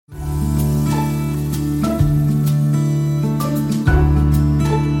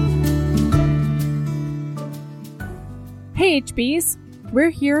Hey HBs, we're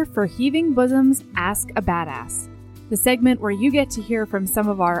here for Heaving Bosoms Ask a Badass, the segment where you get to hear from some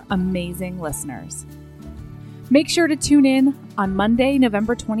of our amazing listeners. Make sure to tune in on Monday,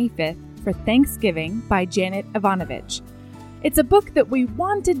 November 25th for Thanksgiving by Janet Ivanovich. It's a book that we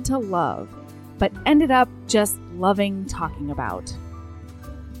wanted to love, but ended up just loving talking about.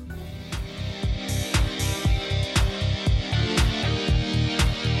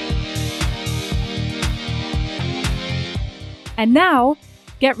 And now,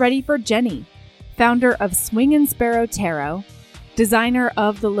 get ready for Jenny, founder of Swing and Sparrow Tarot, designer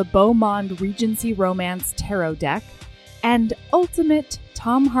of the Le Beau Monde Regency Romance Tarot deck, and ultimate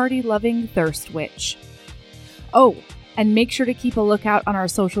Tom Hardy-loving thirst witch. Oh, and make sure to keep a lookout on our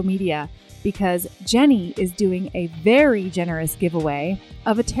social media, because Jenny is doing a very generous giveaway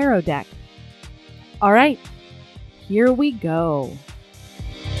of a tarot deck. All right, here we go.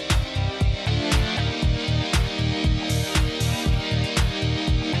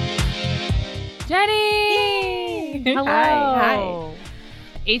 Jenny! Yay! Hello! Hi.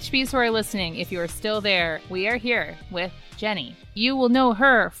 HBs who are listening, if you are still there, we are here with Jenny. You will know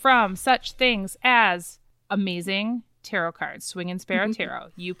her from such things as amazing tarot cards, Swing and Sparrow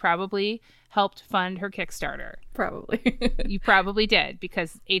Tarot. You probably helped fund her Kickstarter. Probably. You probably did,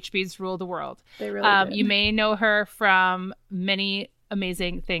 because HBs rule the world. They really did. You may know her from many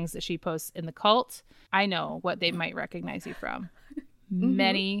amazing things that she posts in the cult. I know what they might recognize you from.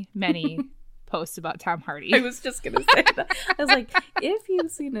 Many posts about Tom Hardy. I was just going to say that. I was like, if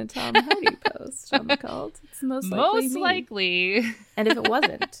you've seen a Tom Hardy post on the cult, it's most likely me. And if it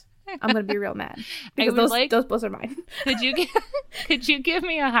wasn't, I'm going to be real mad. Because those posts are mine. Could you give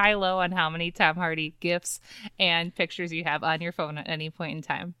me a high-low on how many Tom Hardy gifs and pictures you have on your phone at any point in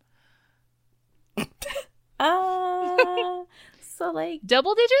time? So like...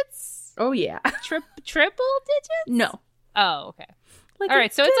 Double digits? Oh, yeah. Triple digits? No. Oh, okay. Like all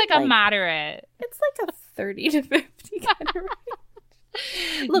right, so it's like a moderate. It's like a 30 to 50 kind of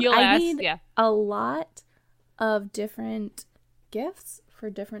range. Look, I need a lot of different gifts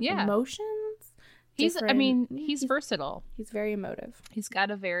for different emotions. He's versatile. He's very emotive. He's got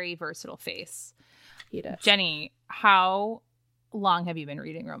a very versatile face. He does. Jenny, how long have you been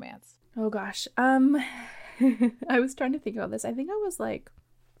reading romance? Oh gosh. I was trying to think about this. I think I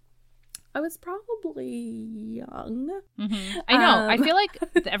was probably young. I know. I feel like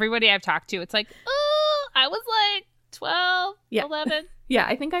everybody I've talked to, it's like, oh, I was like 12, 11. Yeah,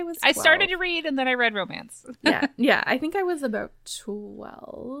 I think I was 12. I started to read and then I read romance. Yeah. I think I was about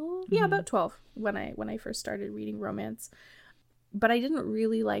 12. Yeah, about 12 when I first started reading romance. But I didn't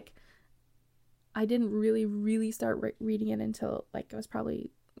really really start reading it until like I was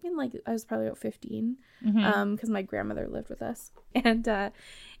probably about 15, because my grandmother lived with us, and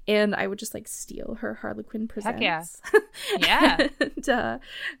I would just like steal her Harlequin Presents. Heck yeah.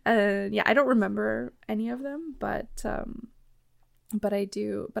 And I don't remember any of them, but I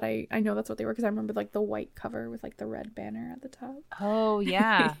do. But I know that's what they were, because I remember like the white cover with like the red banner at the top. Oh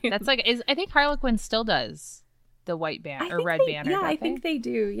yeah, that's like I think Harlequin still does the white banner or red banner. Yeah, I think they do.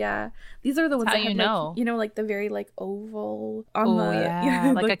 Yeah, these are the ones that have like the very like oval on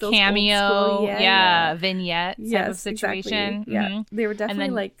like a cameo, vignette type of situation. Exactly. Yeah, they were definitely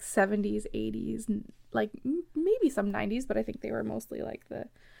like 70s, 80s, like maybe some 90s, but I think they were mostly like they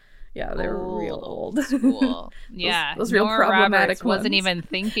were real old. School. Yeah, those real problematic Roberts wasn't even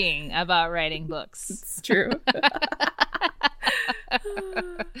thinking about writing books. It's true.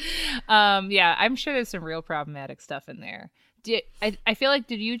 I'm sure there's some real problematic stuff in there. I feel like,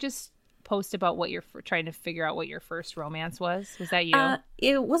 did you just post about what you're trying to figure out what your first romance was? Was that you?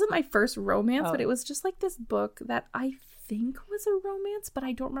 It wasn't my first romance, but it was just like this book that I think was a romance, but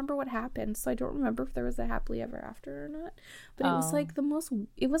I don't remember what happened, so I don't remember if there was a happily ever after or not. But it was like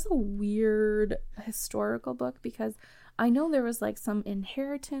it was a weird historical book, because I know there was like some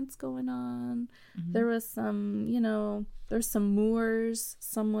inheritance going on. There was some, there's some moors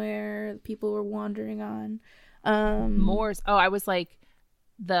somewhere people were wandering on. Moors. Oh, I was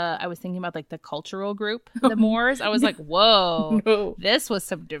thinking about like the cultural group, the Moors. I was like, whoa, this was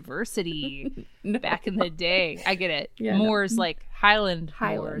some diversity back in the day. I get it. Yeah, Moors, like Highland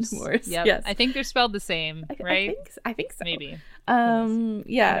Moors. Yep. Yes. I think they're spelled the same, right? I think so. Maybe.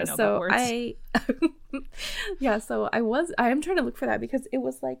 So I am trying to look for that, because it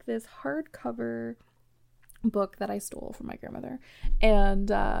was like this hardcover book that I stole from my grandmother, and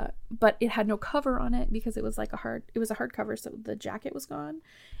but it had no cover on it, because it was like a hardcover, so the jacket was gone,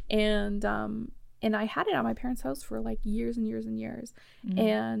 and I had it at my parents' house for like years and years and years,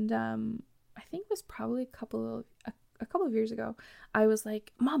 and I think it was probably a couple of years ago, I was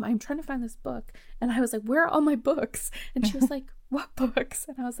like, Mom, I'm trying to find this book. And I was like, where are all my books? And she was like, what books?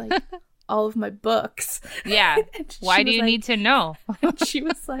 And I was like, all of my books. Yeah. Why do you need to know? she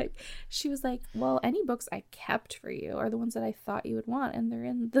was like, well, any books I kept for you are the ones that I thought you would want. And they're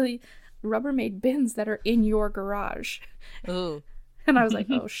in the Rubbermaid bins that are in your garage. Ooh. And I was like,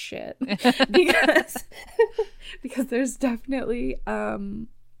 oh shit. because there's definitely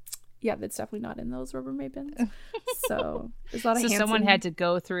that's definitely not in those Rubbermaid bins. So there's a lot of Hanson. Someone had to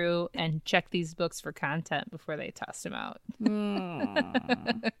go through and check these books for content before they tossed them out.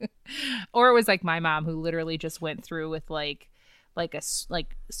 Or it was like my mom, who literally just went through with like a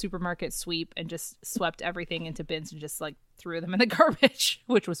supermarket sweep and just swept everything into bins and just like threw them in the garbage,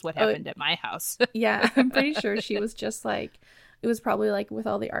 which was what happened at my house. Yeah, I'm pretty sure she was just like, it was probably like with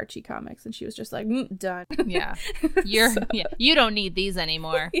all the Archie comics, and she was just like, done. Yeah. You don't need these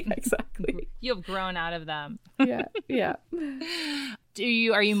anymore. Yeah, exactly. You've grown out of them. Yeah.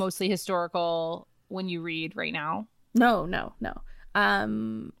 Are you mostly historical when you read right now? No.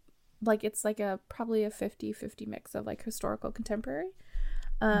 Like it's like probably a 50-50 mix of like historical contemporary.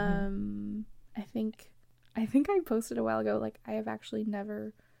 I think I posted a while ago, like I have actually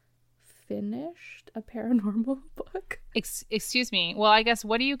never finished a paranormal book. Excuse me. Well, I guess,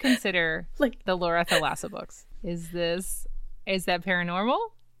 what do you consider like the Laura Thalassa books? Is that paranormal?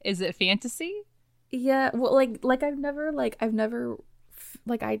 Is it fantasy? Yeah, well, I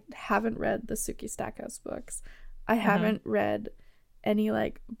haven't read the Suki Stackhouse books. I haven't read any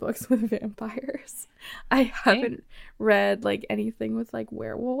like books with vampires. I haven't read like anything with like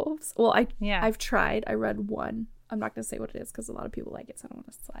werewolves. Well, I've tried. I read one. I'm not going to say what it is because a lot of people like it, so I don't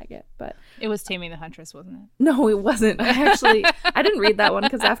want to slag it. But it was Taming the Huntress, wasn't it? No, it wasn't. I didn't read that one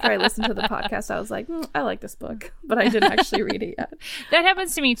because after I listened to the podcast, I was like, I like this book, but I didn't actually read it yet. That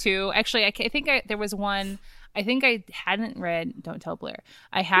happens to me too. Actually, I think there was one. I think I hadn't read, don't tell Blair,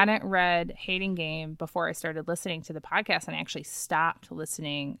 I hadn't read Hating Game before I started listening to the podcast, and I actually stopped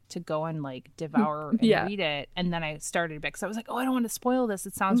listening to go and like devour and read it. And then I started back because I was like, I don't want to spoil this.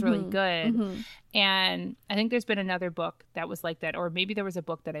 It sounds really good. And I think there's been another book that was like that, or maybe there was a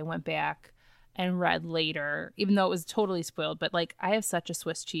book that I went back and read later, even though it was totally spoiled. But like, I have such a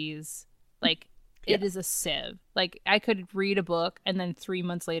Swiss cheese, like, it is a sieve. Like, I could read a book and then 3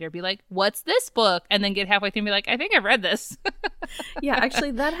 months later be like, what's this book? And then get halfway through and be like, I think I've read this. Yeah,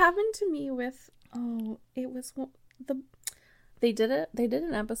 actually, that happened to me with, they did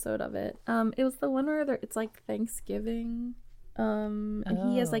an episode of it. It was the one where it's like Thanksgiving.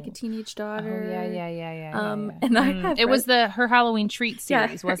 And he has like a teenage daughter. Yeah. And I have it was her Halloween treat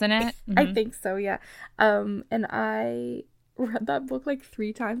series, wasn't it? I think so, yeah. And I read that book like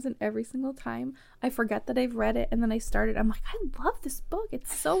 3 times, and every single time I forget that I've read it, and then I started, I'm like, I love this book,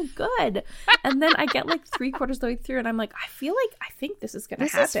 it's so good. And then I get like 3/4 of the way through and I'm like, I think this is gonna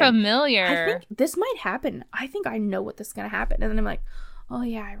happen. This is familiar. I think this might happen. I think I know what this is gonna happen. And then I'm like, oh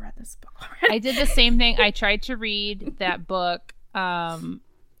yeah, I read this book already. I did the same thing. I tried to read that book.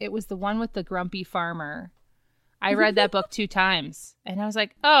 It was the one with the grumpy farmer. I read that book 2 times and I was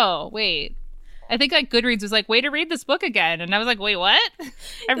like, oh wait, I think like Goodreads was like, way to read this book again. And I was like, wait, what?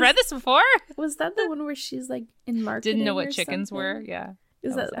 I've read this before? Was that the one where she's like in marketing? Didn't know what chickens were? Yeah.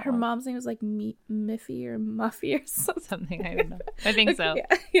 Is that her mom's name was like Miffy or Muffy or something? Something, I don't know. I think so.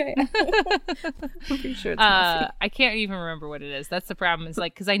 Yeah. I'm pretty sure it's Muffy. I can't even remember what it is. That's the problem. Is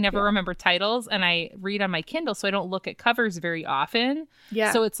like, because I never remember titles, and I read on my Kindle, so I don't look at covers very often.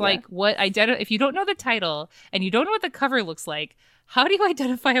 Yeah. So it's like, if you don't know the title and you don't know what the cover looks like, how do you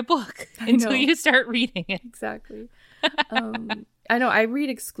identify a book until you start reading it? Exactly. I know. I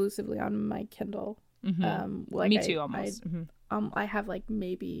read exclusively on my Kindle. Me too, almost. I have like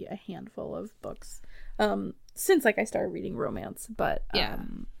maybe a handful of books since like I started reading romance, but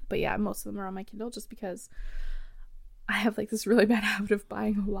most of them are on my Kindle just because I have like this really bad habit of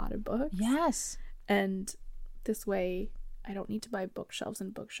buying a lot of books. Yes. And this way I don't need to buy bookshelves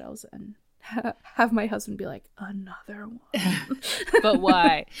and have my husband be like, another one. But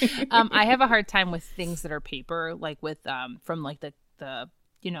why? I have a hard time with things that are paper, like with from like the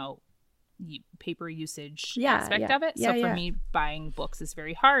paper usage aspect of it. So for me, buying books is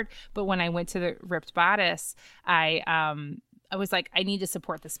very hard. But when I went to the Ripped Bodice, I was like, I need to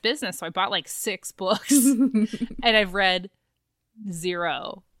support this business. So I bought like 6 books and I've read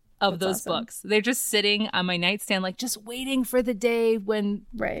 0 of those books. They're just sitting on my nightstand, like just waiting for the day when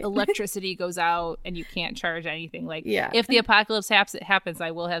electricity goes out and you can't charge anything. Like, if the apocalypse happens,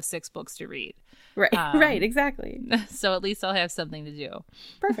 I will have 6 books to read. Right. Right. Exactly. So at least I'll have something to do.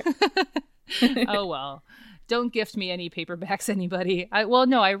 Perfect. Oh, well, don't gift me any paperbacks, anybody. I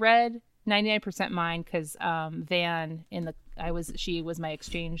read 99% mine because Van she was my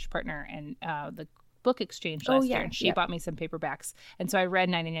exchange partner and the book exchange last year, and she bought me some paperbacks, and so I read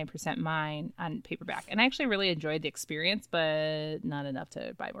 99% mine on paperback, and I actually really enjoyed the experience, but not enough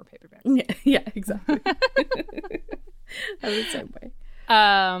to buy more paperbacks. Yeah, exactly. I'm the same way.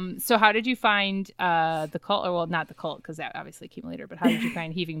 So how did you find the cult? Or well, not the cult because that obviously came later, but how did you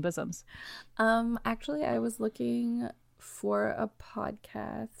find Heaving Bosoms? Actually, I was looking for a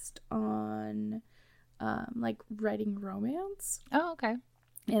podcast on like writing romance. Oh, okay.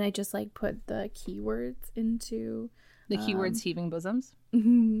 And I just like put the keywords into the keywords Heaving Bosoms.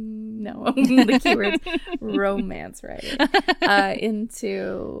 No, the keywords romance writing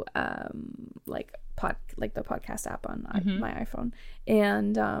into like the podcast app on my iPhone,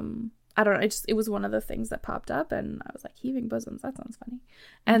 and I don't know, it was one of the things that popped up, and I was like, Heaving Bosoms, that sounds funny.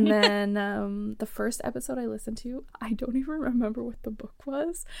 And then the first episode I listened to, I don't even remember what the book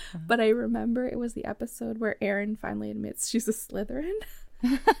was, but I remember it was the episode where Erin finally admits she's a Slytherin.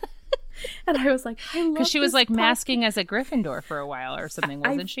 And I was like, I love, because she was like masking as a Gryffindor for a while or something,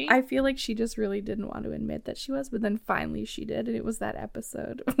 wasn't she? I feel like she just really didn't want to admit that she was, but then finally she did, and it was that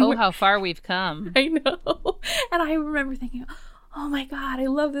episode. Oh, how far we've come. I know. And I remember thinking, oh my God, I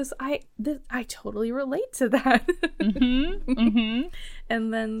love this. I totally relate to that.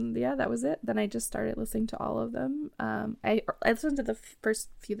 And then, yeah, that was it. Then I just started listening to all of them. I listened to the first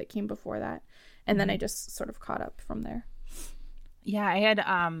few that came before that, and then I just sort of caught up from there. Yeah, I had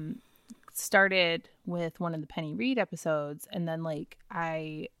started with one of the Penny Reed episodes, and then like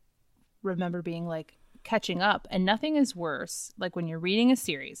I remember being like catching up, and nothing is worse like when you're reading a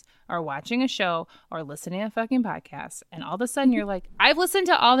series or watching a show or listening to a fucking podcast, and all of a sudden you're like, I've listened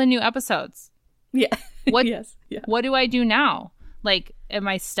to all the new episodes. Yeah. What? Yes. Yeah. What do I do now? Like, am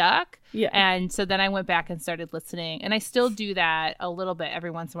I stuck? Yeah. And so then I went back and started listening, and I still do that a little bit every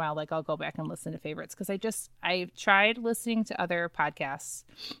once in a while. Like, I'll go back and listen to favorites because I've tried listening to other podcasts,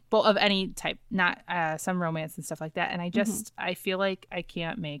 well, of any type, not some romance and stuff like that. And I just, I feel like I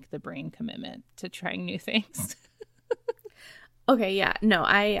can't make the brain commitment to trying new things. Okay. Yeah. No,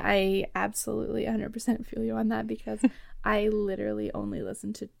 I absolutely 100% feel you on that, because I literally only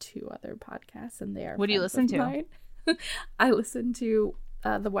listen to 2 other podcasts, and they are. What do you listen to? Mine. I listen to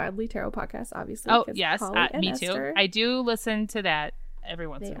the Wildly Tarot podcast, obviously. Oh, yes. Me Esther, too. I do listen to that every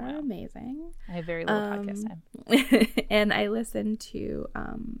once in a while. They are amazing. I have very little podcast time. And I listen to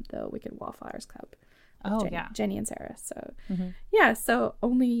the Wicked Wallflowers Club. Oh, Jenny and Sarah. So, yeah. So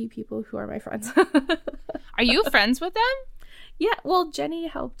only people who are my friends. Are you friends with them? Yeah. Well, Jenny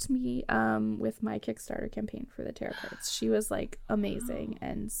helped me with my Kickstarter campaign for the tarot cards. She was like amazing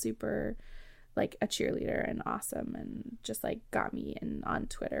and super like a cheerleader and awesome, and just like got me in on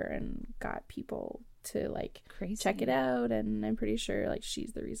Twitter and got people to like check it out. And I'm pretty sure like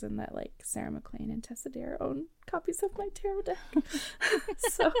she's the reason that like Sarah McLean and Tessa Dare own copies of my tarot deck.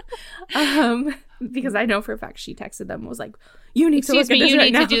 So because I know for a fact she texted them and was like, you need to look at this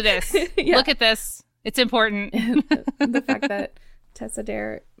right now. You need to do this. Yeah. Look at this, it's important. The fact that Tessa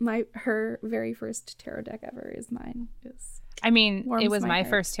Dare, her very first tarot deck ever is mine, it was my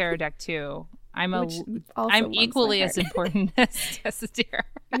first tarot deck too. I'm equally as important as Tessa Dare.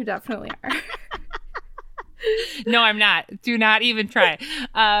 You definitely are. No, I'm not. Do not even try.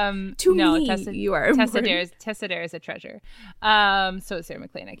 You are. Tessa Dare is a treasure. So is Sarah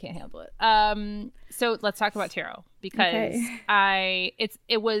McLean. I can't handle it. So let's talk about tarot, because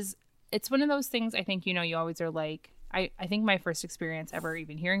it's one of those things. I think you always are like. I think my first experience ever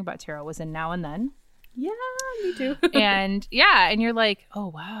even hearing about tarot was in Now and Then. Yeah, me too. And you're like, oh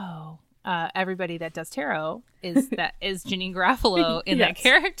wow. Everybody that does tarot is Janeane Garofalo in that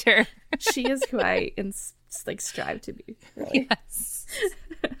character. She is who I strive to be. Really. Yes.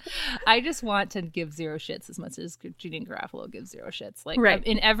 I just want to give zero shits as much as Janeane Garofalo gives zero shits. Like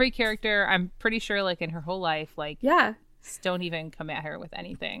in every character, I'm pretty sure like in her whole life, like don't even come at her with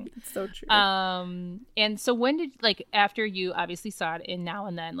anything. It's so true. And so when did after you obviously saw it in Now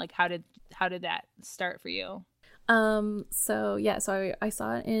and Then, like how did that start for you? So I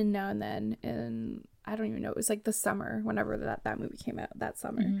saw it in Now and Then, and I don't even know, it was like the summer, whenever that movie came out that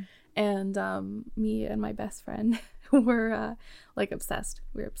summer. And me and my best friend were like obsessed.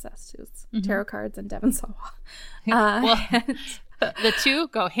 We were obsessed. It was tarot cards and Devon Sawa. The two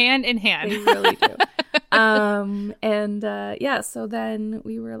go hand in hand. They really do. So then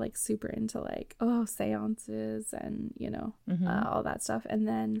we were like super into like seances and all that stuff. And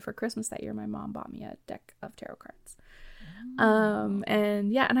then for Christmas that year, my mom bought me a deck of tarot cards.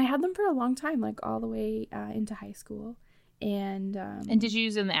 And I had them for a long time, like all the way into high school. And did you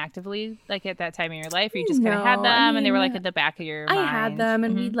use them actively, like at that time in your life, or you just kind of had them and they were like at the back of your mind? I had them,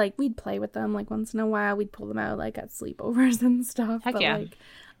 and we'd play with them like once in a while. We'd pull them out like at sleepovers and stuff. Heck but, yeah!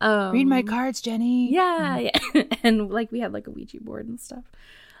 Like, read my cards, Jenny. Yeah. And like we had like a Ouija board and stuff.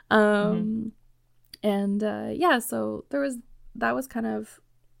 And so that was kind of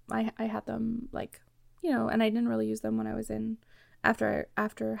I had them like, you know, and I didn't really use them when I was in after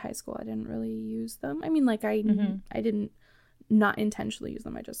high school. I didn't really use them. I mean, like I didn't not intentionally use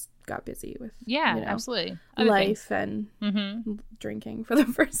them. I just got busy with absolutely life and drinking for the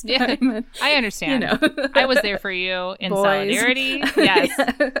first time. And, I understand. You know. I was there for you in solidarity. Yes,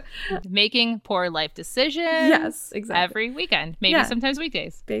 making poor life decisions. Yes, exactly. Every weekend, maybe sometimes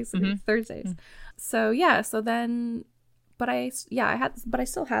weekdays, basically Thursdays. So then, but I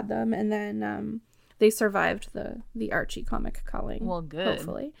still had them, and then they survived the Archie comic culling. Well, good.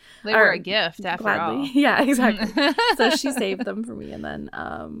 Hopefully, they were a gift after all. Yeah, exactly. So she saved them for me, and then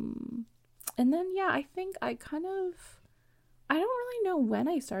I think I don't really know when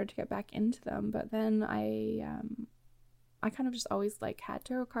I started to get back into them, but then I kind of just always like had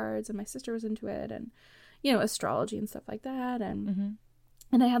tarot cards, and my sister was into it, and you know, astrology and stuff like that, and.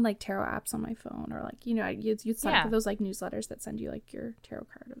 And I had like tarot apps on my phone, or like, you know, you'd sign up for those like newsletters that send you like your tarot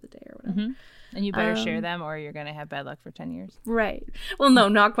card of the day or whatever. And you better share them, or you're gonna have bad luck for 10 years. Right. Well, no,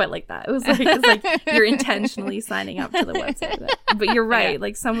 not quite like that. It was like you're intentionally signing up to the website. But you're right. Yeah.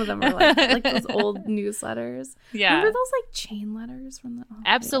 Like some of them are like those old newsletters. Yeah. Remember those like chain letters from the? Oh,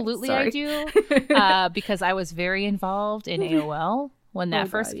 absolutely, I do. Because I was very involved in AOL when that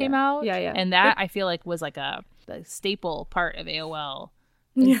first came out. Yeah. And that I feel like was like the staple part of AOL.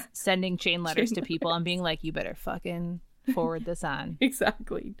 Sending chain letters to people and being like, you better fucking forward this on.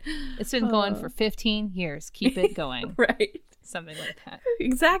 Exactly. It's been going for 15 years. Keep it going. Right. Something like that.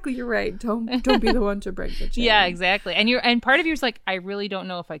 Exactly. You're right. Don't be the one to break the chain. Yeah, exactly. And part of you's like, I really don't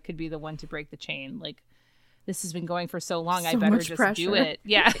know if I could be the one to break the chain. Like, this has been going for so long. I better just pressure. Do it.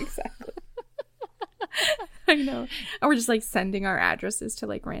 Yeah. Exactly. I know. And we're just like sending our addresses to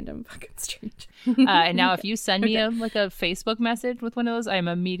like random fucking strangers. And now if you send me a Facebook message with one of those, I'm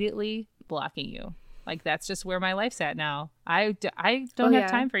immediately blocking you. Like, that's just where my life's at now. I don't have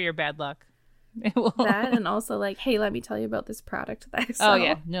time for your bad luck. That, and also like, hey, let me tell you about this product that I saw. Oh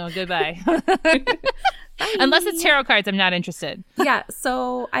yeah, no, goodbye. Unless it's tarot cards, I'm not interested. Yeah,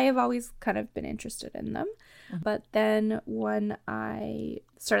 so I have always kind of been interested in them. But then when I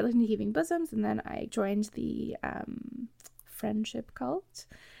started listening to Heaving Bosoms, and then I joined the friendship cult,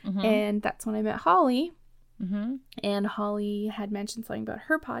 and that's when I met Holly. And Holly had mentioned something about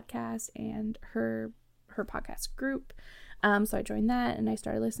her podcast and her podcast group. So I joined that, and I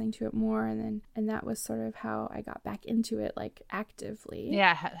started listening to it more, and that was sort of how I got back into it, like actively.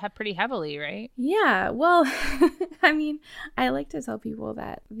 Yeah, pretty heavily, right? Yeah. Well, I mean, I like to tell people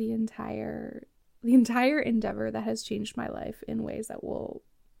that the entire endeavor that has changed my life in ways that will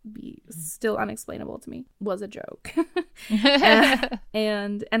be still unexplainable to me was a joke.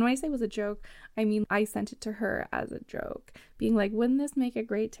 and when I say was a joke, I mean I sent it to her as a joke, being like, wouldn't this make a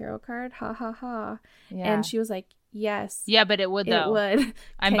great tarot card? Ha ha ha. Yeah. And she was like, yes. Yeah, but it would though. It would.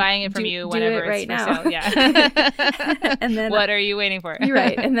 I'm buying it from you whenever it's for now. sale. Yeah. And then what are you waiting for? You're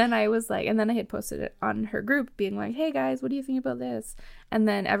right. And then I was like, and then I had posted it on her group being like, hey guys, what do you think about this? And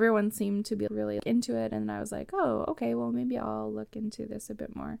then everyone seemed to be really into it. And I was like, oh, okay, well maybe I'll look into this a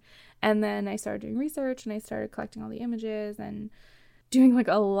bit more. And then I started doing research, and I started collecting all the images and doing like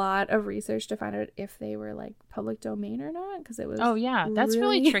a lot of research to find out if they wwere like public domain or not, because it was that's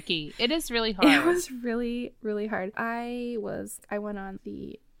really tricky. It is really hard. It was really, really hard. I went on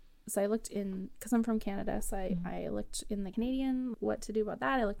so I looked in, because I'm from Canada, so I looked in the Canadian what to do about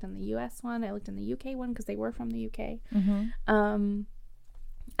that. I looked in the US one, I looked in the UK one because they were from the UK.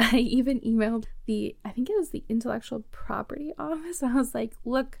 I even emailed I think it was the Intellectual Property Office. I was like,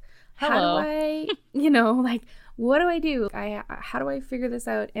 look, hello. How do I, like, what do I do? How do I figure this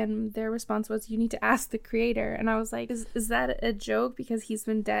out? And their response was, you need to ask the creator. And I was like, is that a joke? Because he's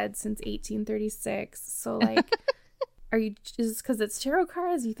been dead since 1836. So, like, is because it's tarot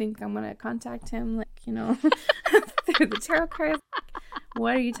cards? You think I'm going to contact him, like, through the tarot cards?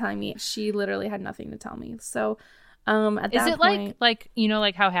 What are you telling me? She literally had nothing to tell me. So, at is that it point, like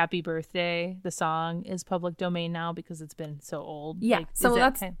like how Happy Birthday, the song, is public domain now because it's been so old? Yeah, like,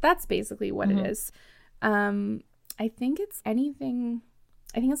 so that's basically what it is. I think it's 75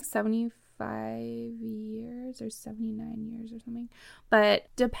 years or 79 years or something, but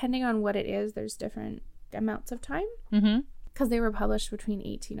depending on what it is, there's different amounts of time, because they were published between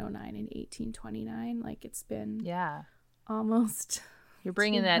 1809 and 1829. Like, it's been almost You're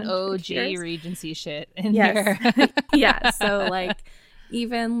bringing that OG years. Regency shit in here. Yeah. So like,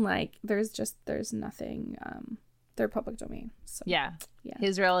 even like, there's nothing. They're public domain. So, yeah.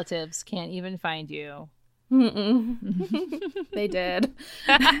 His relatives can't even find you. They did.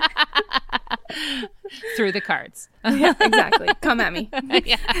 Through the cards. Yeah, exactly. Come at me.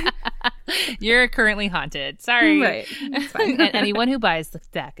 Yeah. You're currently haunted. Sorry. Right. It's fine. And anyone who buys the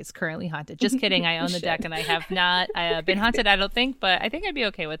deck is currently haunted. Just kidding. I own the deck and I have not been haunted, I don't think, but I think I'd be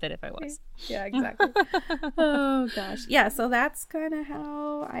okay with it if I was. Yeah, exactly. Oh, gosh. Yeah, so that's kind of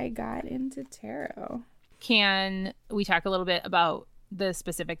how I got into tarot. Can we talk a little bit about the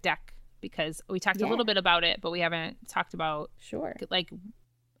specific deck? Because we talked a little bit about it, but we haven't talked about, like,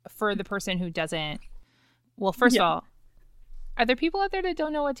 for the person who doesn't. Well, first of all, are there people out there that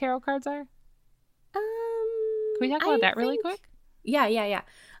don't know what tarot cards are? Can we talk about that really quick? Yeah.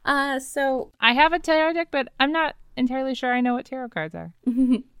 So I have a tarot deck, but I'm not entirely sure I know what tarot cards are.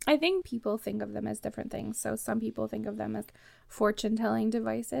 I think people think of them as different things. So some people think of them as fortune-telling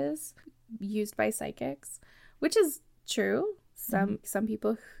devices used by psychics, which is true. Some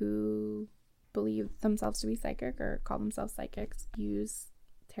people who believe themselves to be psychic or call themselves psychics use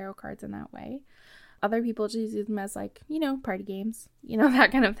tarot cards in that way. Other people just use them as, like, party games,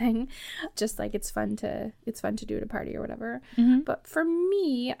 that kind of thing. Just like it's fun to do at a party or whatever. But for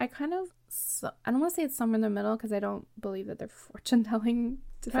me, I kind of, I don't want to say it's somewhere in the middle because I don't believe that they're fortune telling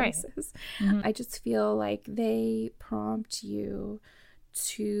devices. Right. I just feel like they prompt you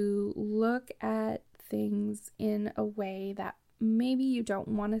to look at things in a way that maybe you don't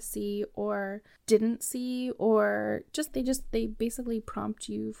want to see or didn't see, or they basically prompt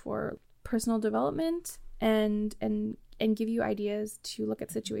you for personal development and give you ideas to look at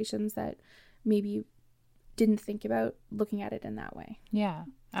situations that maybe you didn't think about looking at it in that way. Yeah,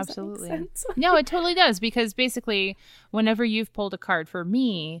 absolutely. No, it totally does, because basically whenever you've pulled a card for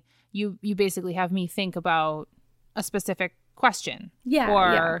me, you basically have me think about a specific question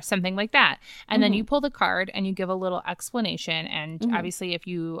or something like that, and then you pull the card and you give a little explanation, and obviously if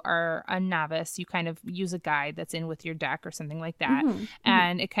you are a novice, you kind of use a guide that's in with your deck or something like that,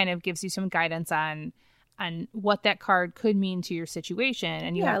 and it kind of gives you some guidance on what that card could mean to your situation,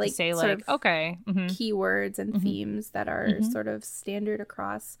 and you have to say, like, okay, keywords and themes that are sort of standard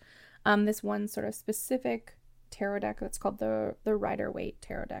across this one sort of specific tarot deck that's called the Rider-Waite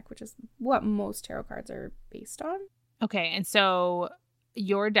tarot deck, which is what most tarot cards are based on. Okay, and so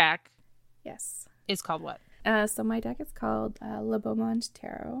your deck is called what? So my deck is called Le Beau Monde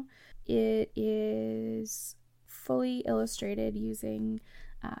Tarot. It is fully illustrated using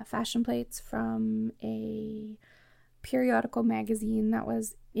fashion plates from a periodical magazine that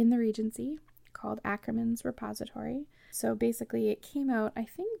was in the Regency called Ackerman's Repository. So basically it came out, I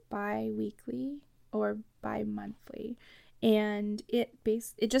think, bi-weekly or bi-monthly. And it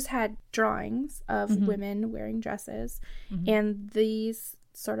just had drawings of women wearing dresses, and these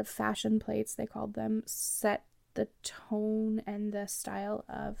sort of fashion plates, they called them, set the tone and the style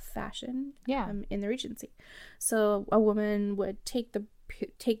of fashion in the Regency. So a woman would take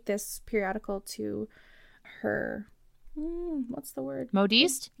this periodical to her, what's the word?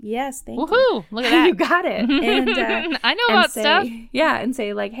 Modiste? Yes, thank you. Woohoo! Look at that. You got it. And I know about stuff. Yeah, and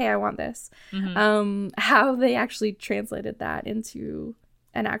say, like, hey, I want this. How they actually translated that into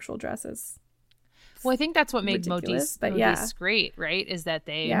an actual dress is Well, I think that's what made ridiculous, Modiste great, right? Is that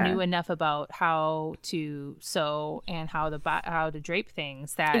they knew enough about how to sew and how to drape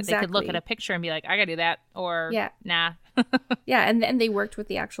things that they could look at a picture and be like, I gotta do that, or nah. Yeah, and they worked with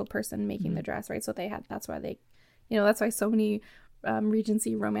the actual person making the dress, right? So that's why so many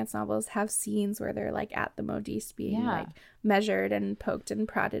Regency romance novels have scenes where they're like at the modiste being like measured and poked and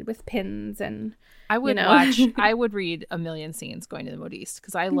prodded with pins, and I would I would read a million scenes going to the modiste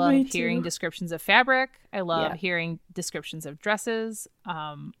because I love hearing descriptions of fabric. I love hearing descriptions of dresses.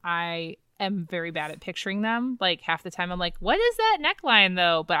 I am very bad at picturing them. Like half the time I'm like, what is that neckline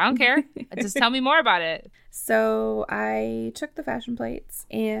though? But I don't care. Just tell me more about it. So I took the fashion plates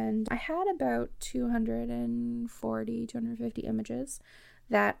and I had about 250 images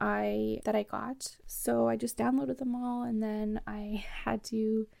that I got. So I just downloaded them all, and then I had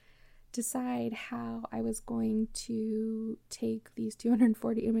to decide how I was going to take these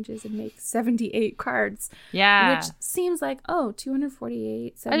 240 images and make 78 cards. Yeah. Which seems like,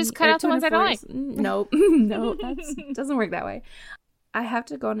 248. I just cut out the ones I don't like. Nope. No, that doesn't work that way. I have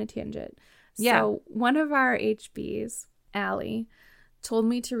to go on a tangent. Yeah. So one of our HBs, Allie, told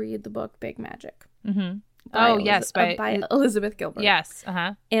me to read the book Big Magic. by Elizabeth Gilbert. Yes.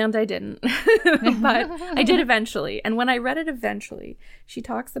 And I didn't, but I did eventually. And when I read it eventually, she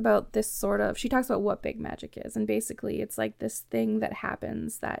talks about what big magic is. And basically it's like this thing that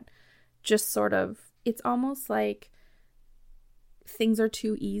happens that just sort of, it's almost like things are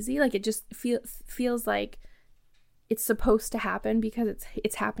too easy. Like it just feels like it's supposed to happen because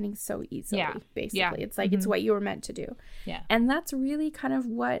it's happening so easily. Basically, it's like it's what you were meant to do. Yeah, and that's really kind of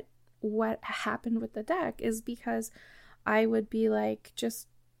what happened with the deck, is because I would be like just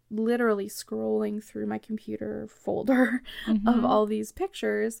literally scrolling through my computer folder of all these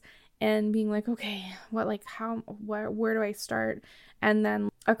pictures and being like, okay, where do I start? And then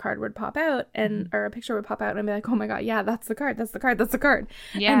a card would pop out or a picture would pop out and I'd be like, oh my God, yeah, that's the card.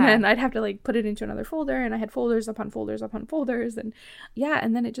 Yeah. And then I'd have to like put it into another folder, and I had folders upon folders upon folders. And yeah.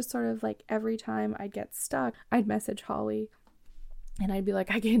 And then it just sort of like every time I'd get stuck, I'd message Holly and I'd be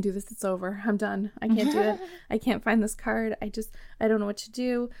like, I can't do this. It's over. I'm done. I can't do it. I can't find this card. I don't know what to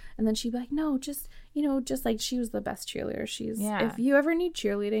do. And then she'd be like, no, just like, she was the best cheerleader. If you ever need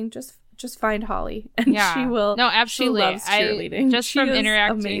cheerleading, just find Holly and she will. No, absolutely. She loves cheerleading. From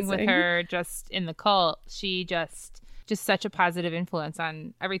interacting with her just in the cult, she just such a positive influence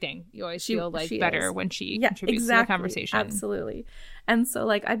on everything. You always feel like better when she contributes to the conversation. Absolutely. And so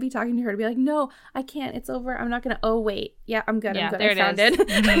like I'd be talking to her to be like, no, I can't. It's over. I'm not gonna. Oh wait, yeah, I'm good. I'm good. I found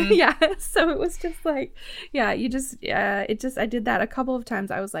it. Yeah. So it was just like, yeah, I did that a couple of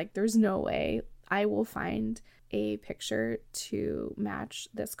times. I was like, there's no way I will find a picture to match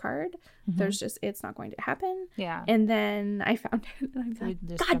this card. It's not going to happen. Yeah. And then I found it and I'm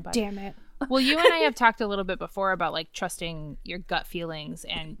like, God damn it. Well, you and I have talked a little bit before about like trusting your gut feelings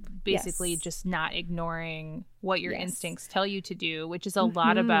and basically just not ignoring what your instincts tell you to do, which is a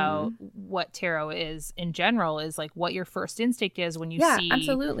lot about what tarot is in general, is like what your first instinct is when you see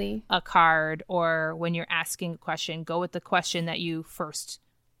a card, or when you're asking a question, go with the question that you first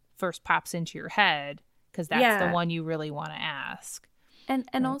pops into your head, because that's the one you really want to ask.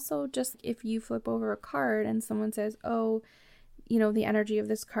 And also just if you flip over a card and someone says, oh, the energy of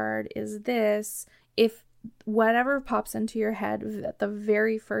this card is this, if whatever pops into your head at the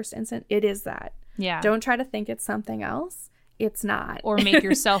very first instant, it is that. Yeah. Don't try to think it's something else. It's not. Or make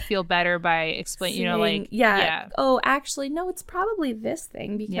yourself feel better by explaining, oh, actually, no, it's probably this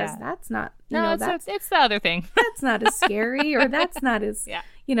thing, because that's not, it's the other thing. That's not as scary, or that's not as,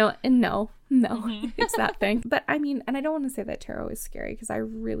 and no, it's that thing. But I mean, and I don't want to say that tarot is scary, because I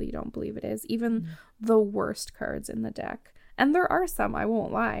really don't believe it is. Even the worst cards in the deck, and there are some, I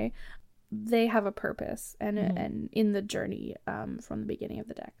won't lie, they have a purpose and in the journey from the beginning of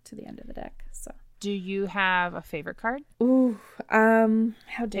the deck to the end of the deck. So. Do you have a favorite card? Ooh, how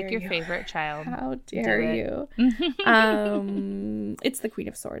dare you? Pick your favorite, child. How dare you? It's the Queen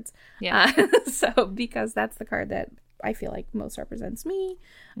of Swords. Yeah. So because that's the card that I feel like most represents me.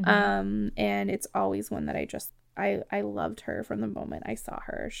 And it's always one that I loved her from the moment I saw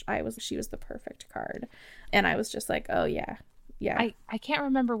her. She was the perfect card. And I was just like, oh yeah. Yeah. I can't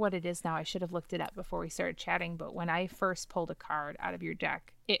remember what it is now. I should have looked it up before we started chatting. But when I first pulled a card out of your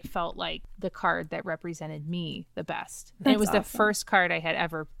deck, it felt like the card that represented me the best. And it was the first card I had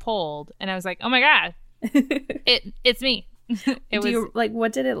ever pulled. And I was like, oh my God, it's me.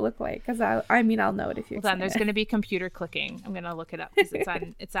 What did it look like? Because I mean, I'll know it if you. Hold on, there's going to be computer clicking. I'm going to look it up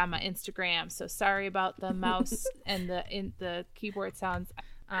because it's on my Instagram. So sorry about the mouse and the keyboard sounds.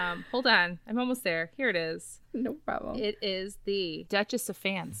 Hold on, I'm almost there. Here it is. No problem. It is the Duchess of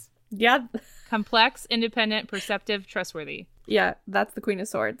Fans. Yeah. Complex, independent, perceptive, trustworthy. Yeah, that's the Queen of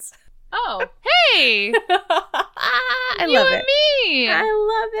Swords. Oh, hey! I love it. Me. I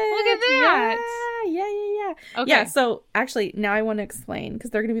love it. Look at that. Yeah. Okay. Yeah, so actually, now I want to explain,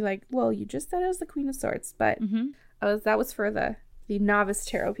 because they're going to be like, well, you just said it was the Queen of Swords, but that was for the novice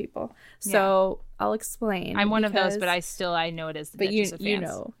tarot people. So I'll explain. I'm one of those, but I know it is the Duchess of Fans. You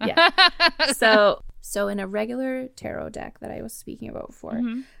know. Yeah. So in a regular tarot deck that I was speaking about before,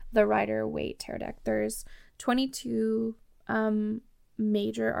 the Rider-Waite tarot deck, there's 22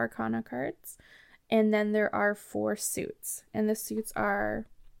 major arcana cards, and then there are 4 suits, and the suits are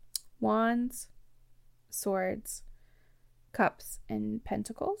wands, swords, cups, and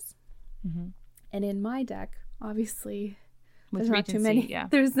pentacles. And in my deck, obviously, there's not too many.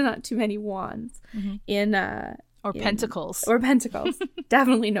 There's not too many wands pentacles.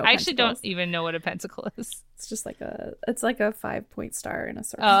 Definitely no. I actually don't even know what a pentacle is. It's just like a 5-point star in a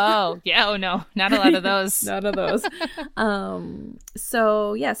circle. Oh yeah. Oh no, not a lot of those. None of those.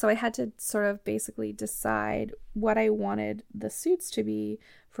 So I had to sort of basically decide what I wanted the suits to be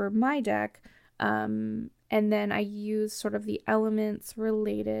for my deck, and then I used sort of the elements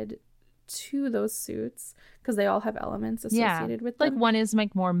related to those suits because they all have elements associated with them. Like one is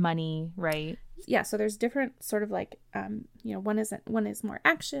like more money, right? Yeah, so there's different sort of like one is more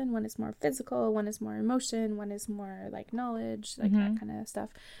action, one is more physical, one is more emotion, one is more like knowledge, like that kind of stuff.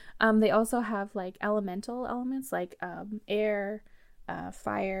 They also have like elemental elements like air,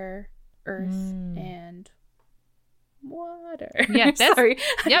 fire, earth, and water. Yeah, sorry.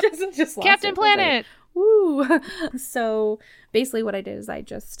 Yep. just lost Captain Planet. Woo. So basically what I did is I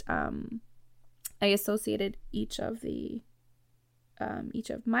just I associated each of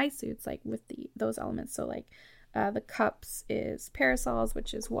my suits like with those elements. So like the cups is parasols,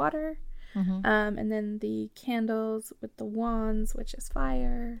 which is water, and then the candles with the wands, which is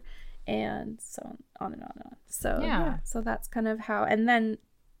fire, and so on and on and on. So yeah, so that's kind of how. And then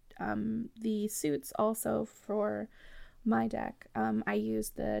the suits also for my deck, I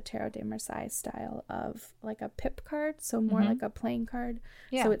use the Tarot de Marseille style of like a pip card, so more like a playing card.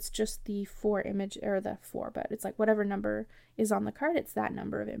 Yeah. So it's just the but it's like whatever number is on the card, it's that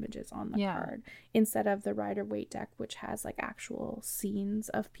number of images on the card, instead of the Rider-Waite deck, which has like actual scenes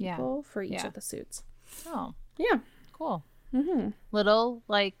of people for each of the suits. Oh, yeah, cool. Little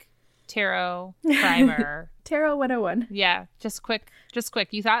like tarot primer. Tarot 101. Yeah, just quick.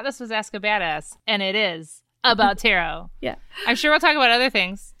 You thought this was Ask a Badass, and it is about tarot. Yeah. I'm sure we'll talk about other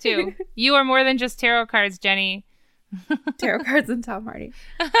things too. You are more than just tarot cards, Jenny. Tarot cards and Tom Hardy.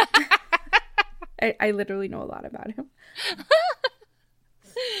 I literally know a lot about him.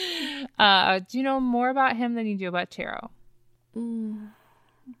 Do you know more about him than you do about tarot? I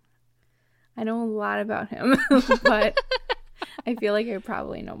know a lot about him, but I feel like I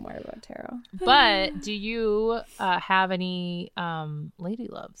probably know more about tarot. But do you have any lady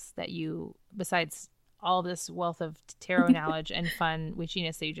loves that you, besides all this wealth of tarot knowledge and fun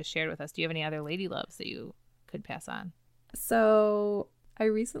witchiness that you just shared with us, do you have any other lady loves that you could pass on? So I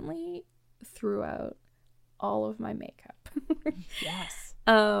recently threw out all of my makeup. Yes.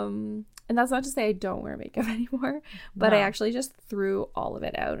 And that's not to say I don't wear makeup anymore, but I actually just threw all of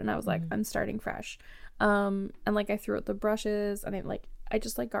it out, and I was like, I'm starting fresh. And like I threw out the brushes, and I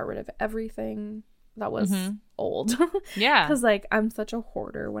just like got rid of everything that was old. Yeah. Because like I'm such a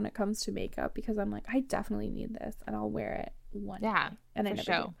hoarder when it comes to makeup, because I'm like, I definitely need this and I'll wear it one day. And I never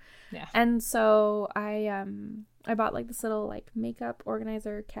do. Yeah. And so I bought like this little like makeup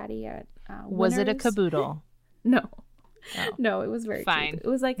organizer caddy at Was it a Winners. Caboodle? No. Oh. No, it was very Fine. cute. It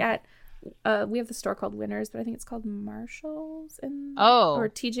was like at we have the store called Winners, but I think it's called Marshalls or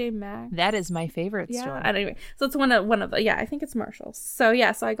TJ Maxx. That is my favorite store. Anyway, so it's one of the I think it's Marshalls. So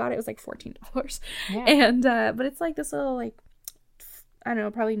so I got it. It was like $14. Yeah. And but it's like this little like, I don't know,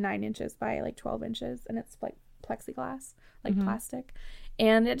 probably 9 inches by like 12 inches, and it's like plexiglass, like plastic,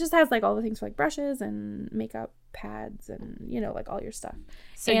 and it just has like all the things for like brushes and makeup pads and like all your stuff.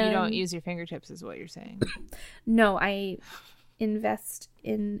 So you don't use your fingertips, is what you're saying? No, I invest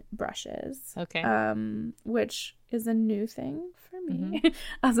in brushes. Okay. Which is a new thing for me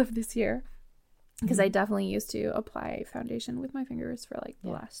as of this year, because I definitely used to apply foundation with my fingers for like the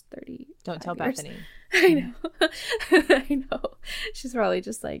last 30 Don't tell years. Bethany. I know. I know. She's probably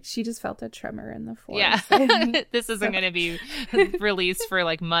just like, she just felt a tremor in the forest. Yeah. This isn't going to be released for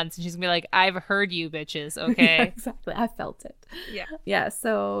like months, and she's going to be like, I've heard you bitches, okay? Yeah, exactly. I felt it. Yeah. Yeah,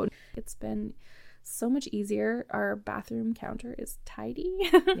 so it's been so much easier. Our bathroom counter is tidy.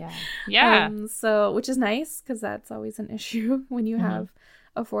 Yeah. So, which is nice, because that's always an issue when you have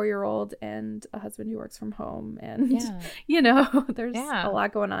a 4-year-old and a husband who works from home, and there's a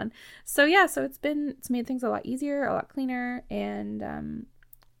lot going on. So so it's made things a lot easier, a lot cleaner, and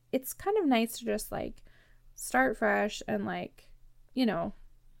it's kind of nice to just like start fresh, and like there's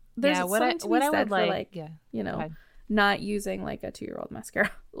something to be said for like not using like a 2-year-old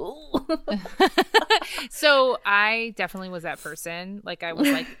mascara. So I definitely was that person. Like I was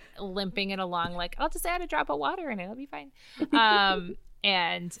like limping it along, like I'll just add a drop of water and it'll be fine.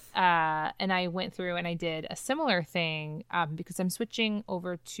 And I went through and I did a similar thing because I'm switching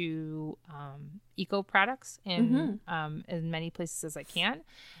over to eco products in as many places as I can.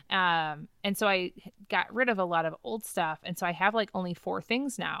 And so I got rid of a lot of old stuff. And so I have like only 4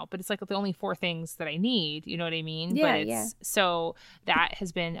 things now, but it's like the only 4 things that I need. You know what I mean? Yeah, So that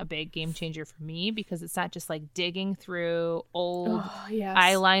has been a big game changer for me, because it's not just like digging through old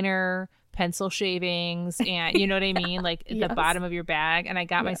eyeliner, pencil shavings, and you know what I mean, like the bottom of your bag. And I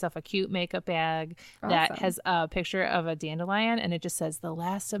got myself a cute makeup bag that has a picture of a dandelion, and it just says "the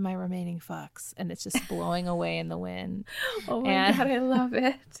last of my remaining fucks," and it's just blowing away in the wind. Oh my god, I love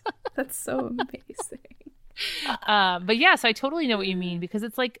it. That's so amazing. But yeah, so I totally know what you mean, because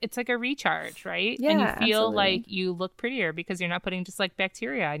it's like a recharge, right? Yeah, and you feel absolutely. like you look prettier because you're not putting just like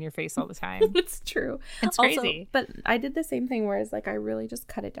bacteria on your face all the time. It's true. It's Also, crazy. but I did the same thing, whereas like I really just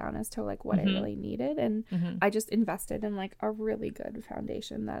cut it down as to like what I really needed, and I just invested in like a really good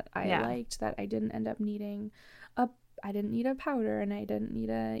foundation that I liked, that I didn't end up needing I didn't need a powder, and I didn't need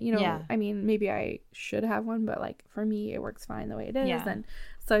a, I mean, maybe I should have one, but like for me it works fine the way it is. And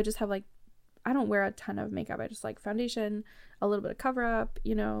so I just have like, I don't wear a ton of makeup. I just like foundation, a little bit of cover up,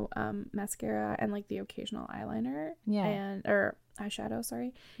 mascara, and like the occasional eyeliner or eyeshadow,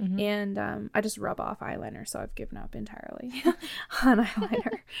 sorry. And I just rub off eyeliner, so I've given up entirely on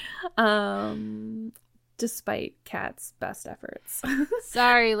eyeliner. Despite Kat's best efforts.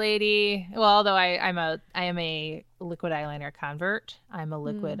 Sorry, lady. Well, although I am a liquid eyeliner convert. I'm a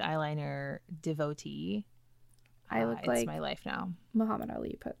liquid eyeliner devotee. I look it's my life now. Muhammad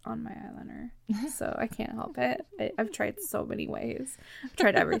Ali put on my eyeliner, so I can't help it. I've tried so many ways. I've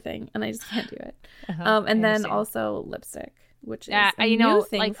tried everything, and I just can't do it. And then also lipstick, which is a new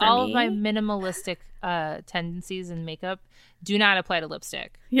thing like for all me. of my minimalistic tendencies in makeup do not apply to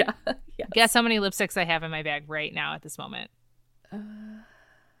lipstick. Yeah. Guess how many lipsticks I have in my bag right now at this moment?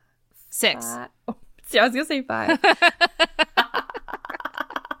 6. Oh, see, I was gonna say 5.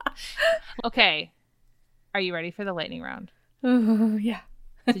 Okay. Are you ready for the lightning round? Yeah.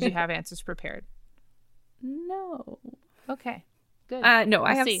 Did you have answers prepared? No. Okay. Good. No,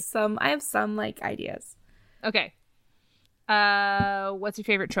 I We'll have some like ideas. Okay. What's your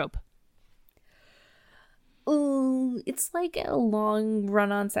favorite trope? Ooh, it's like a long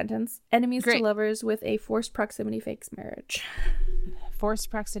run-on sentence. Enemies to lovers with a forced proximity fake marriage.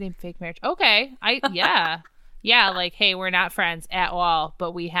 Forced proximity fake marriage. Okay. Yeah, like, hey, we're not friends at all,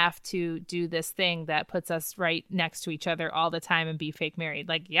 but we have to do this thing that puts us right next to each other all the time and be fake married.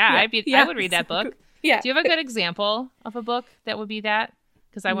 Like, I would read that book. Yeah. Do you have a good example of a book that would be that?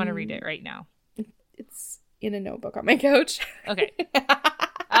 Because I want to read it right now. It's in a notebook on my couch. Okay.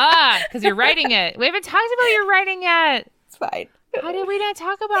 Because you're writing it. We haven't talked about your writing yet. It's fine. How did we not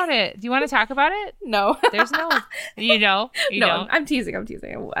talk about it? Do you want to talk about it? No. There's no. You don't. I'm teasing.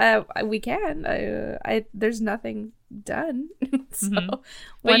 We can. There's nothing done. So,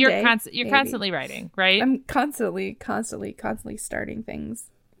 but you're constantly writing, right? I'm constantly starting things,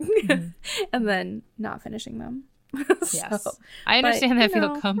 and then not finishing them. Yes, I understand that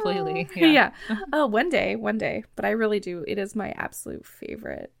feel completely. Yeah. Oh, one day. But I really do. It is my absolute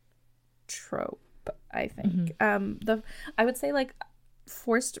favorite trope, I think. I would say like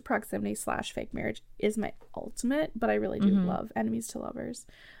forced proximity / fake marriage is my ultimate, but I really do love enemies to lovers.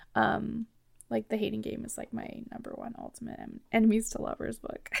 Like The Hating Game is like my number one ultimate enemies to lovers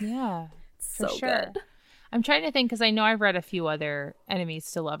book. Yeah, so sure. good. I'm trying to think, because I know I've read a few other enemies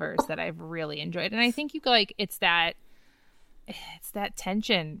to lovers that I've really enjoyed, and I think you like it's that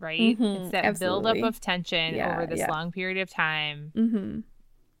tension, right? It's that buildup of tension over this long period of time.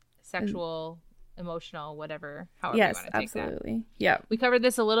 Sexual, emotional, whatever, however you want to take absolutely. that. Yeah. We covered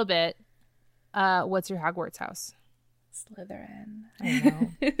this a little bit. What's your Hogwarts house? Slytherin.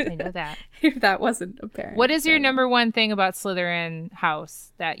 I know that. If that wasn't apparent. What is your number one thing about Slytherin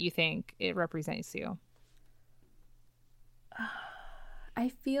house that you think it represents you? I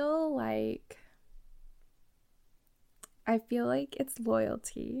feel like it's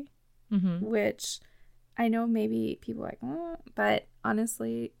loyalty, which I know maybe people are like, but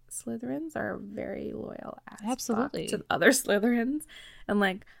honestly, Slytherins are very loyal absolutely to other Slytherins, and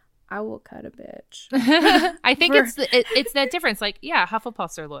like, I will cut a bitch. I think it's that difference. Like,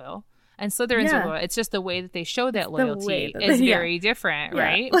 Hufflepuffs are loyal and Slytherins are loyal. It's just the way that they show that loyalty is very different,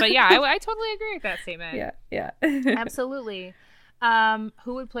 right? But I totally agree with that statement. Yeah. Absolutely.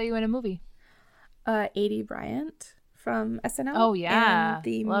 Who would play you in a movie? Aidy Bryant from SNL. Oh yeah,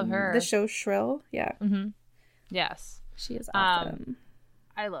 and love her. The show Shrill. Yeah. Yes, she is awesome.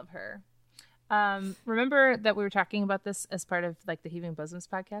 I love her. Remember that we were talking about this as part of like the Heaving Bosoms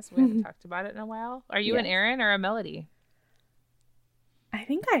podcast? We haven't talked about it in a while. Are you an Aaron or a Melody? I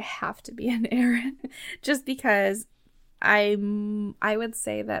think I have to be an Aaron, just because I would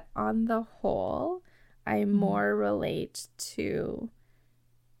say that on the whole, I more relate to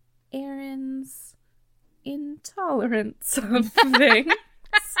Aaron's intolerance of things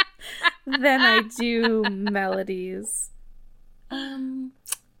than I do Melody's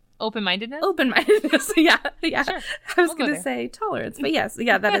open-mindedness. Yeah. Sure. I was gonna say tolerance, but yes,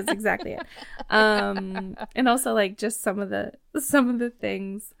 that is exactly it. And also like just some of the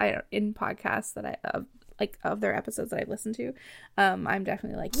things in podcasts that like of their episodes that I've listened to, I'm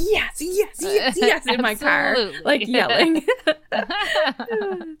definitely like, yes in my car, like yelling.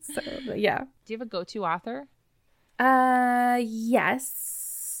 So yeah. Do you have a go-to author?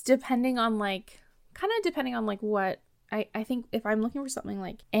 Yes, depending on like what I think if I'm looking for something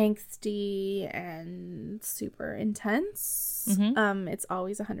like angsty and super intense, it's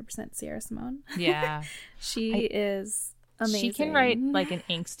always 100% Sierra Simone. Yeah. She is amazing. She can write like an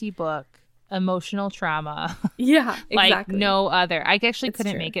angsty book, emotional trauma. Yeah, like exactly. no other. I actually It's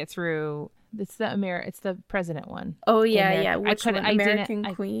couldn't true. make it through. It's the president one. Oh yeah, American- yeah. Which one? I didn't-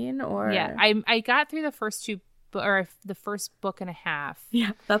 American Queen or Yeah, I got through the first two, or the first book and a half.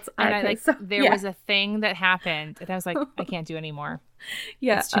 yeah. That's And okay, I like so, there yeah. was a thing that happened, and I was like, I can't do anymore.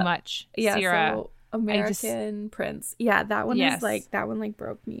 Yeah, It's too much. Yeah, Sierra, so American Prince. Yeah, that one Yes. is like that one like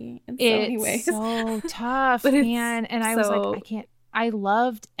broke me in so many it's ways. so tough, But it's man. And I was so- like, I can't. I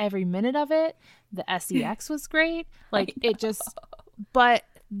loved every minute of it. The sex was great. Like it just, but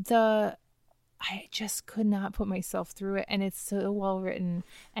I just could not put myself through it, and it's so well written,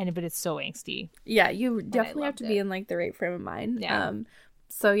 but it's so angsty. Yeah, you definitely have loved to it. be in like the right frame of mind. Yeah.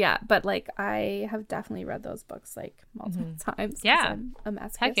 So yeah, but like I have definitely read those books like multiple times. 'cause Yeah. I'm a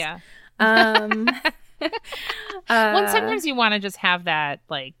masochist. Heck yeah. Well, Sometimes you want to just have that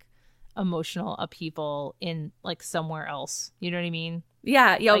like emotional upheaval in like somewhere else. You know what I mean?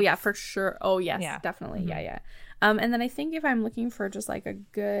 yeah, oh like- yeah, for sure. Oh yes, Yeah. definitely. Mhm. Yeah. And then I think if I'm looking for just like a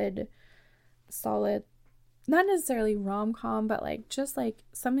good, solid, not necessarily rom-com, but like just like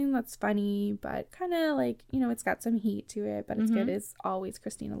something that's funny, but kind of like, you know, it's got some heat to it, but it's good, is always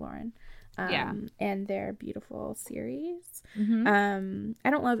Christina Lauren. Yeah. And their beautiful series. Mhm. I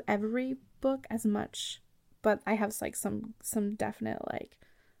don't love every book as much, but I have like some definite like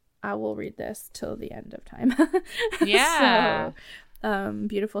I will read this till the end of time. Yeah. So,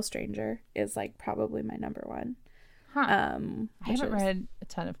 Beautiful Stranger is like probably my number one. Huh. I which haven't is- read a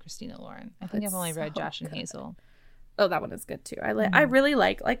ton of Christina Lauren. I think It's I've only read so Josh and good. Hazel. Oh, that one is good too. I really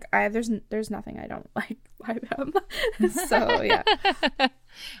like there's nothing I don't like by them. So yeah.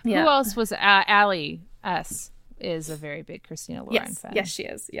 Who else was Allie S. is a very big Christina Lauren Yes, fan. yes, she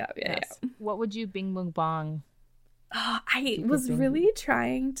is. Yeah. Yes. What would you Bing Boom Bong? Oh, I You was could really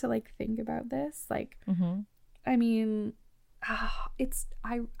trying to like think about this. Like, Mm-hmm. I mean, it's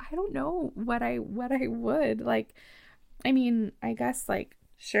I don't know what I would like. I mean, I guess like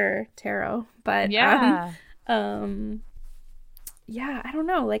sure tarot, but Yeah. yeah, I don't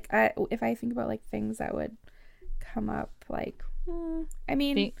know. Like, if I think about like things that would come up, like, I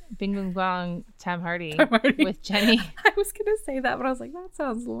mean, Bing Boom Bong, Tom Hardy, Tom Hardy. with Jenny. I was gonna say that, but I was like, that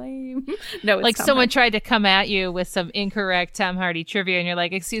sounds lame. No, it's Like Tom someone Hardy. tried to come at you with some incorrect Tom Hardy trivia, and you're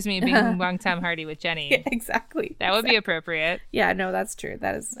like, "Excuse me, Bing Boom Bong, Tom Hardy with Jenny." Yeah, exactly. That would be appropriate. Yeah, no, that's true.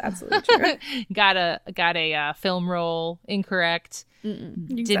 That is absolutely true. Got a film role incorrect.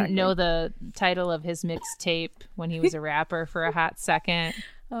 Didn't know the title of his mixtape when he was a rapper for a hot second.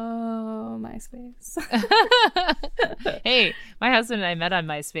 Oh, MySpace. Hey, my husband and I met on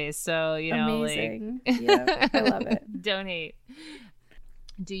MySpace, so you know, Amazing. Yeah, I love it. like, don't hate.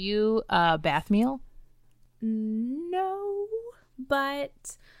 Do you bath meal? No,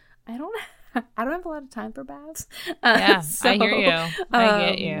 but I don't have a lot of time for baths. Yeah, So, I hear you. I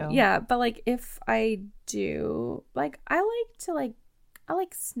get you. Yeah, but like if I do, like I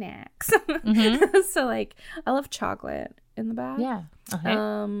like snacks. So like I love chocolate in the bath. Yeah. Okay.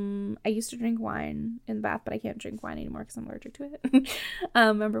 I used to drink wine in the bath, but I can't drink wine anymore because I'm allergic to it.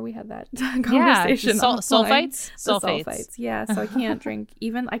 Remember we had that conversation. offline. Sulfites. The sulfites. Yeah, so I can't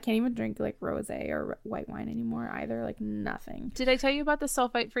I can't even drink like rosé or white wine anymore either. Like nothing. Did I tell you about the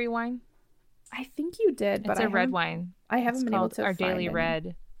sulfite-free wine? I think you did, but It's I a red haven't- wine. I haven't It's been able called to Our find Daily any.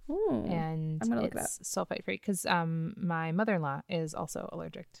 Red, Ooh. and I'm gonna look it it's sulfite-free because my mother-in-law is also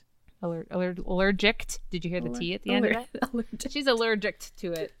allergic. Allergic. Did you hear the T at the end of that? Allergic. She's allergic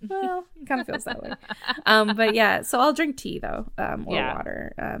to it. Well, it kind of feels that way. But yeah, so I'll drink tea though, or Yeah.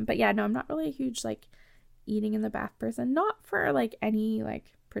 water. But yeah, no, I'm not really a huge like eating in the bath person. Not for like any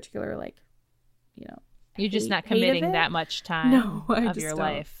like particular like, you know. You're just not hate of committing it. that much time No, I of just your don't.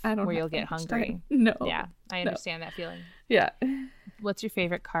 life I don't where have you'll that get much hungry. time. No. Yeah, I understand that feeling. Yeah. What's your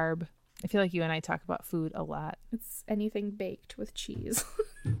favorite carb? I feel like you and I talk about food a lot. It's anything baked with cheese.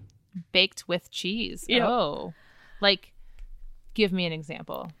 Baked with cheese. Yep. Oh, like, give me an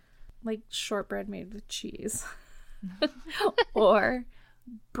example. Like shortbread made with cheese. Or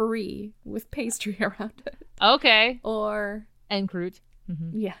brie with pastry around it. Okay. Or And croûte.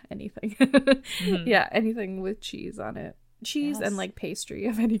 Mm-hmm. yeah, anything. Mhm. Yeah, anything with cheese on it. Cheese Yes. and like pastry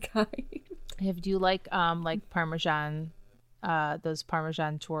of any kind. Do you like Parmesan those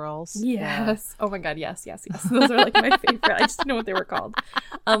Parmesan twirls. Yes. Oh my God. Yes. Those are like my favorite. I just didn't know what they were called.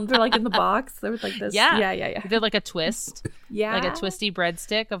 They're like in the box. They're like this. Yeah. They're like a twist. Yeah. Like a twisty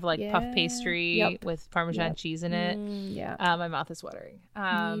breadstick of like puff pastry with Parmesan cheese in it. Yeah. My mouth is watering.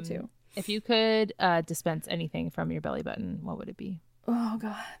 Me too. If you could dispense anything from your belly button, what would it be? Oh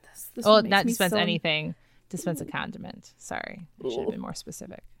God. This one makes not me dispense so... anything. Dispense a condiment. Sorry. I should have been more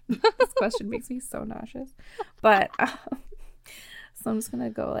specific. This question makes me so nauseous. But so I'm just gonna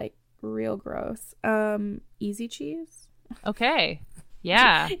go like real gross. Easy cheese. Okay.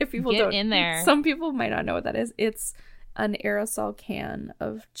 Yeah. If people get in there. Some people might not know what that is. It's an aerosol can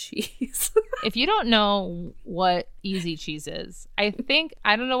of cheese. If you don't know what easy cheese is, I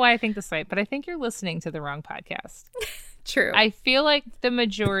don't know why I think this way, but I think you're listening to the wrong podcast. True. I feel like the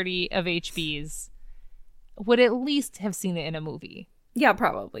majority of HBs would at least have seen it in a movie. Yeah,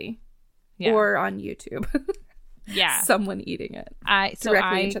 probably. Yeah. Or on YouTube. Yeah. Someone eating it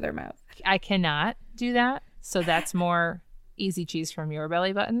directly into their mouth. I cannot do that. So that's more easy cheese from your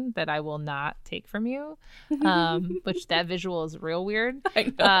belly button that I will not take from you. Which that visual is real weird.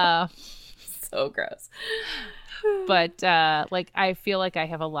 I know. So gross. But like I feel like I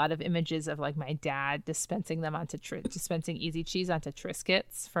have a lot of images of like my dad dispensing easy cheese onto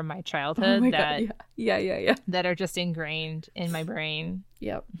Triscuits from my childhood God, yeah. that are just ingrained in my brain.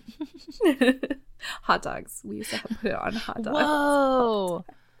 Yep. Hot dogs. We used to put it on hot dogs. Whoa.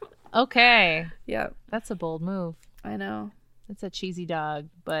 Okay. Yep. That's a bold move. I know. It's a cheesy dog,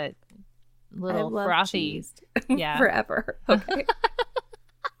 but little frothy. Cheese. Yeah. Forever. Okay.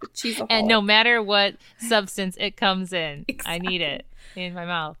 Cheese and no matter what substance it comes in, exactly. I need it in my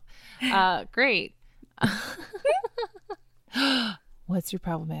mouth. Great. What's your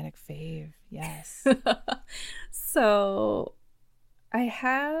problematic fave? Yes. So I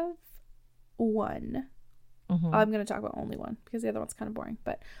have one. Mm-hmm. I'm going to talk about only one because the other one's kind of boring.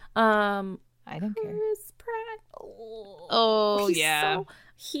 But I don't care. Chris Pratt. Oh yeah.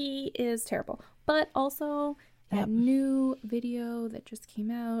 He is terrible. But also that new video that just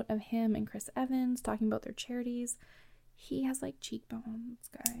came out of him and Chris Evans talking about their charities. He has like cheekbones,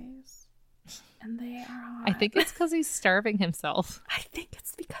 guys. And they are hot. I think it's because he's starving himself. I think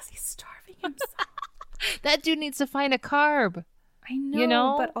it's because he's starving himself. That dude needs to find a carb. I know, you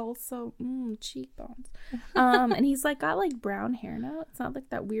know? But also cheekbones. And he's like got like brown hair now. It's not like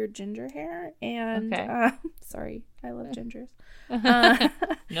that weird ginger hair. And sorry, I love gingers.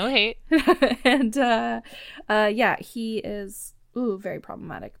 No hate. And yeah, he is very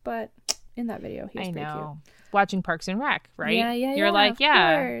problematic. But in that video, he was pretty cute. Watching Parks and Rec, right? Yeah. You're like,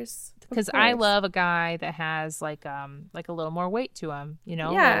 course. Because I love a guy that has like a little more weight to him. You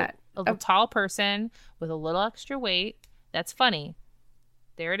know, a tall person with a little extra weight. That's funny.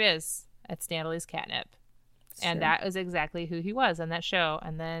 There it is. It's Natalie's catnip. And that was exactly who he was on that show.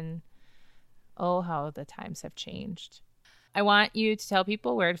 And then, how the times have changed. I want you to tell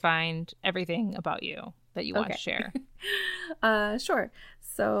people where to find everything about you that you want to share. Sure.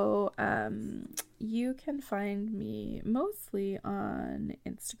 So you can find me mostly on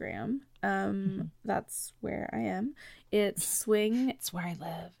Instagram. That's where I am. It's Swing. It's where I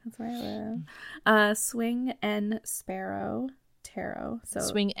live. That's where I live. Swing N Sparrow Tarot. So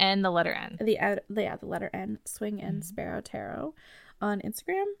Swing N, the letter N. The letter N. Swing N Sparrow Tarot on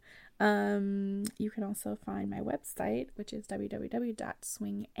Instagram. You can also find my website, which is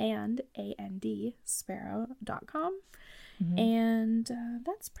www.swingandsparrow.com. And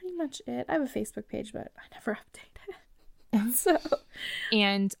that's pretty much it. I have a Facebook page, but I never update it. So,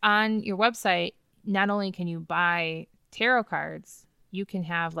 and on your website, not only can you buy tarot cards, you can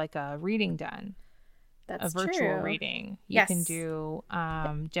have like a reading done. That's a virtual reading. You can do,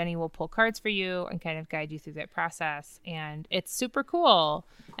 Jenny will pull cards for you and kind of guide you through that process. And it's super cool.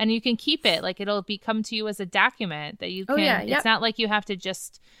 And you can keep it. Like it'll come to you as a document that you can. It's not like you have to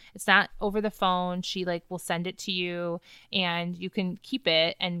it's not over the phone. She like will send it to you and you can keep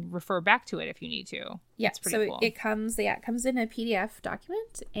it and refer back to it if you need to. Yeah. It's pretty cool. It comes in a PDF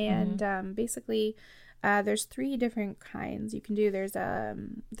document. And basically there's 3 different kinds you can do. There's a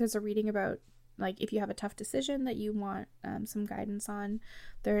reading about, like if you have a tough decision that you want some guidance on.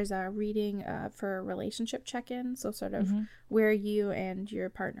 There's a reading for a relationship check-in, so sort of where you and your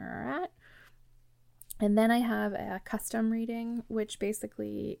partner are at. And then I have a custom reading, which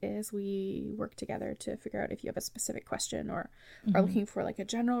basically is we work together to figure out if you have a specific question or are looking for like a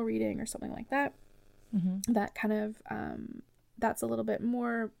general reading or something like that. That kind of that's a little bit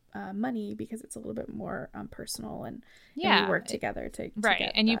more money because it's a little bit more personal and we work together to right.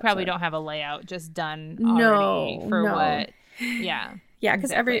 get and you that probably sort of... don't have a layout just done already for what. Yeah,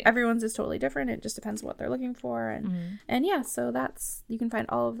 because Exactly. everyone's is totally different. It just depends what they're looking for. And yeah, so you can find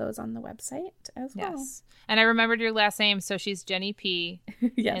all of those on the website as well. Yes. And I remembered your last name, so she's Jenny P.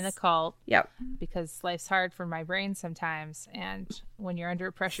 Yes. in the cult. Yep. Because life's hard for my brain sometimes. And when you're under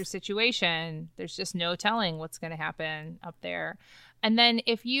a pressure situation, there's just no telling what's going to happen up there. And then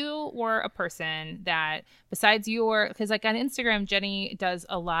if you were a person that besides because like on Instagram, Jenny does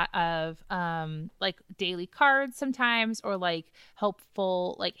a lot of like daily cards sometimes, or like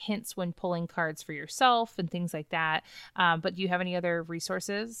helpful like hints when pulling cards for yourself and things like that. But do you have any other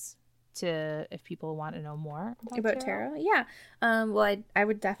resources if people want to know more about tarot? Yeah. Well, I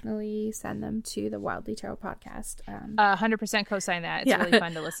would definitely send them to the Wildly Tarot podcast. 100% co-sign that. It's really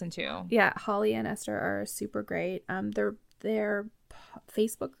fun to listen to. Yeah, Holly and Esther are super great. Their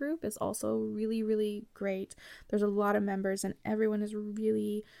Facebook group is also really, really great. There's a lot of members and everyone is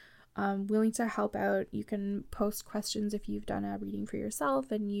really willing to help out. You can post questions if you've done a reading for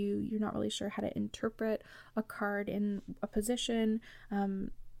yourself and you're not really sure how to interpret a card in a position.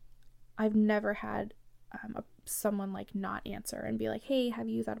 I've never had someone like not answer and be like, hey, have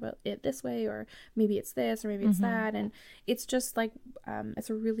you thought about it this way, or maybe it's this, or maybe it's that. And it's just like it's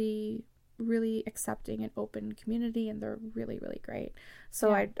a really, really accepting and open community, and they're really, really great.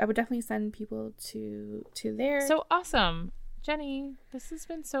 So I would definitely send people to there. So awesome. Jenny, this has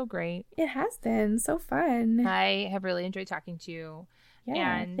been so great. It has been so fun. I have really enjoyed talking to you.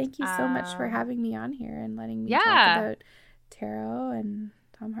 Yeah, and thank you so much for having me on here and letting me talk about tarot and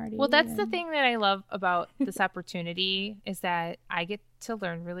Tom Hardy. Well, that's the thing that I love about this opportunity is that I get to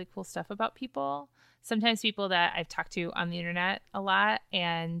learn really cool stuff about people. Sometimes people that I've talked to on the internet a lot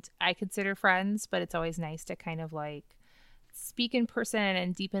and I consider friends, but it's always nice to kind of like speak in person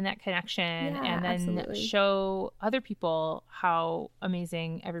and deepen that connection and then show other people how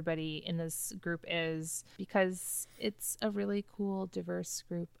amazing everybody in this group is, because it's a really cool, diverse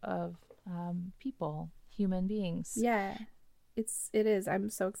group of people, human beings. Yeah. It is. I'm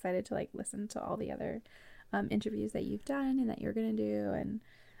so excited to like listen to all the other interviews that you've done and that you're gonna do, and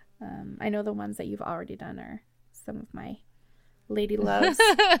I know the ones that you've already done are some of my lady loves.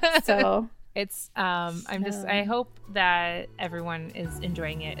 So it's I hope that everyone is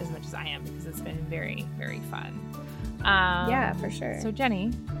enjoying it as much as I am, because it's been very, very fun. Yeah, for sure. So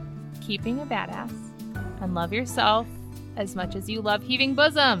Jenny, keep being a badass and love yourself as much as you love heaving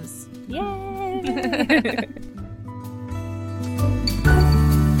bosoms. Yay!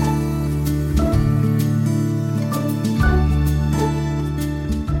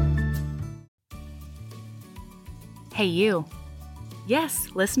 Hey, you. Yes,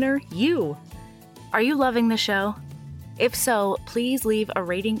 listener, you. Are you loving the show? If so, please leave a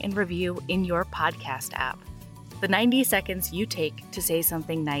rating and review in your podcast app. The 90 seconds you take to say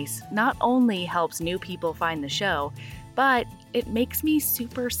something nice not only helps new people find the show, but it makes me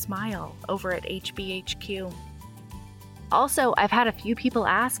super smile over at HBHQ. Also, I've had a few people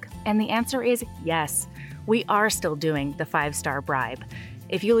ask, and the answer is yes. We are still doing the 5-star bribe.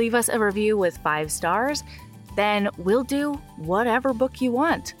 If you leave us a review with 5 stars, then we'll do whatever book you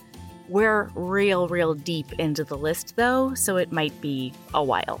want. We're real deep into the list, though, so it might be a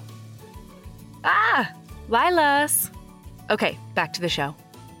while. Lilas! Okay, back to the show.